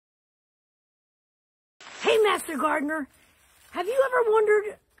Master Gardener, have you ever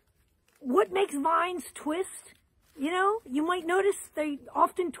wondered what makes vines twist? You know, you might notice they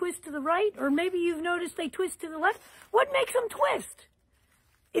often twist to the right, or maybe you've noticed they twist to the left. What makes them twist?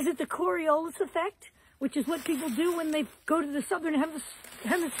 Is it the Coriolis effect, which is what people do when they go to the southern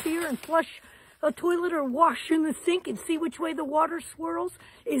hemisphere and flush a toilet or wash in the sink and see which way the water swirls?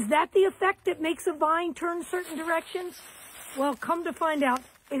 Is that the effect that makes a vine turn certain directions? Well, come to find out,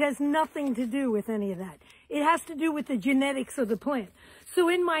 it has nothing to do with any of that. It has to do with the genetics of the plant. So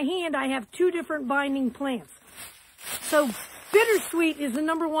in my hand, I have two different binding plants. So Bittersweet is the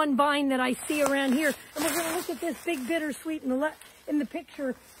 #1 vine that I see around here. And we're going to look at this big Bittersweet in the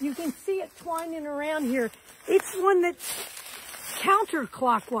picture. You can see it twining around here. It's one that's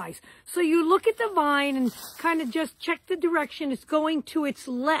counterclockwise. So you look at the vine and kind of just check the direction. It's going to its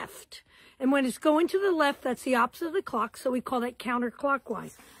left. And when it's going to the left, that's the opposite of the clock. So we call that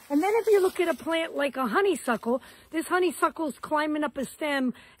counterclockwise. And then if you look at a plant like a honeysuckle, this honeysuckle is climbing up a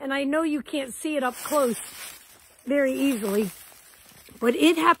stem. And I know you can't see it up close very easily, but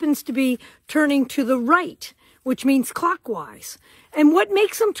it happens to be turning to the right, which means clockwise. And what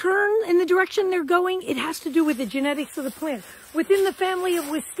makes them turn in the direction they're going? It has to do with the genetics of the plant. Within the family of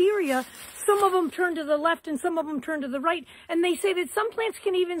wisteria, some of them turn to the left and some of them turn to the right. And they say that some plants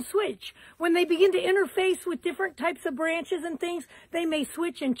can even switch. When they begin to interface with different types of branches and things, they may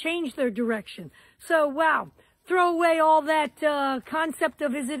switch and change their direction. So, wow. Throw away all that concept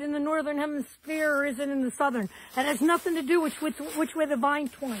of is it in the northern hemisphere or is it in the southern. That has nothing to do with which way the vine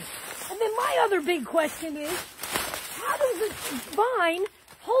twines. And then my other big question is, how does a vine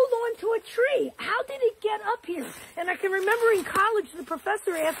hold on to a tree? How did it get up here? And I can remember in college the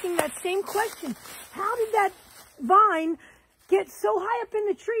professor asking that same question. How did that vine get so high up in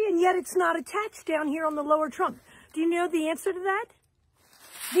the tree and yet it's not attached down here on the lower trunk? Do you know the answer to that?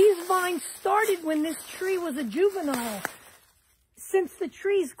 These vines started when this tree was a juvenile. Since the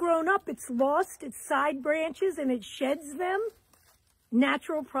tree's grown up, it's lost its side branches and it sheds them.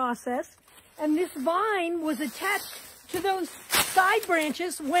 Natural process. And this vine was attached to those side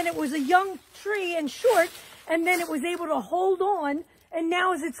branches when it was a young tree and short, and then it was able to hold on. And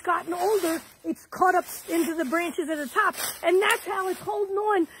now as it's gotten older, it's caught up into the branches at the top. And that's how it's holding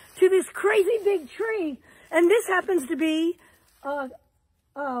on to this crazy big tree. And this happens to be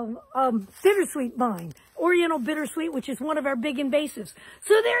bittersweet vine, Oriental bittersweet, which is one of our big invasives.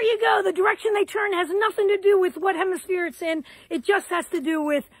 So there you go. The direction they turn has nothing to do with what hemisphere it's in. It just has to do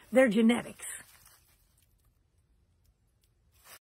with their genetics.